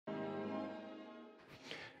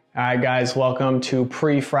All right, guys, welcome to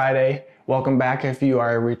pre-Friday. Welcome back if you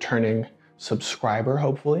are a returning subscriber,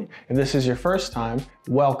 hopefully. If this is your first time,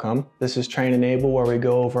 welcome. This is Train Enable, where we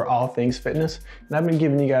go over all things fitness, and I've been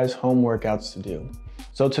giving you guys home workouts to do.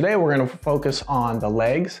 So today we're gonna focus on the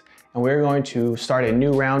legs, and we're going to start a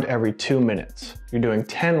new round every 2 minutes. You're doing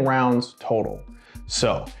 10 rounds total.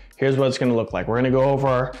 So here's what it's gonna look like. We're gonna go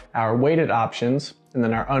over our weighted options and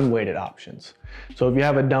then our unweighted options. So if you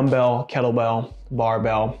have a dumbbell, kettlebell,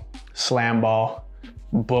 barbell, slam ball,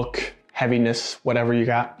 book, heaviness, whatever you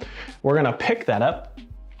got, we're gonna pick that up.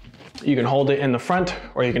 You can hold it in the front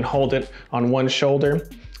or you can hold it on one shoulder,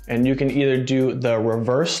 and you can either do the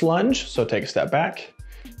reverse lunge, so take a step back,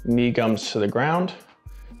 knee comes to the ground,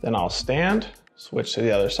 then I'll stand, switch to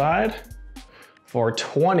the other side for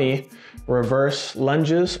 20 reverse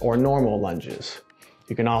lunges or normal lunges.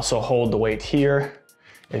 You can also hold the weight here.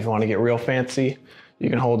 If you want to get real fancy, you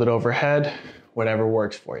can hold it overhead, whatever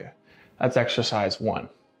works for you. That's exercise 1.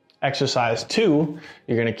 Exercise 2,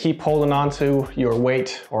 you're going to keep holding on to your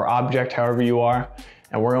weight or object, however you are,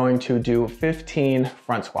 and we're going to do 15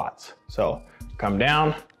 front squats. So come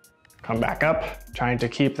down, come back up, trying to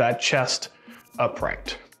keep that chest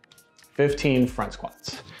upright. 15 front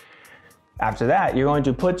squats. After that, you're going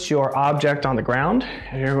to put your object on the ground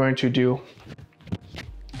and you're going to do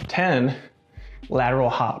 10 lateral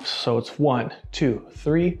hops. So it's 1, 2,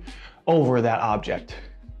 3 over that object.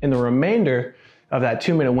 In the remainder of that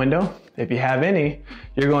 2-minute window, if you have any,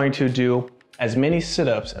 you're going to do as many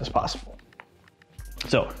sit-ups as possible.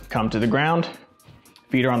 So come to the ground,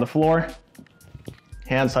 feet are on the floor,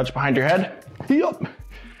 hands touch behind your head. Yup.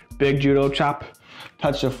 Big judo chop,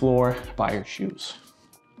 touch the floor by your shoes.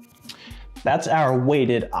 That's our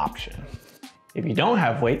weighted option. If you don't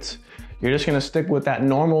have weights, you're just gonna stick with that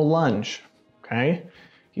normal lunge, okay?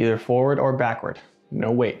 Either forward or backward,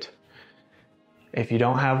 no weight. If you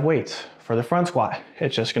don't have weights for the front squat,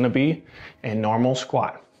 it's just gonna be a normal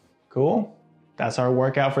squat. Cool? That's our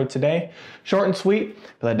workout for today. Short and sweet,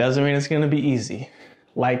 but that doesn't mean it's gonna be easy.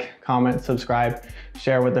 Like, comment, subscribe,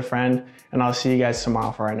 share with a friend, and I'll see you guys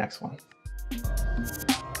tomorrow for our next one.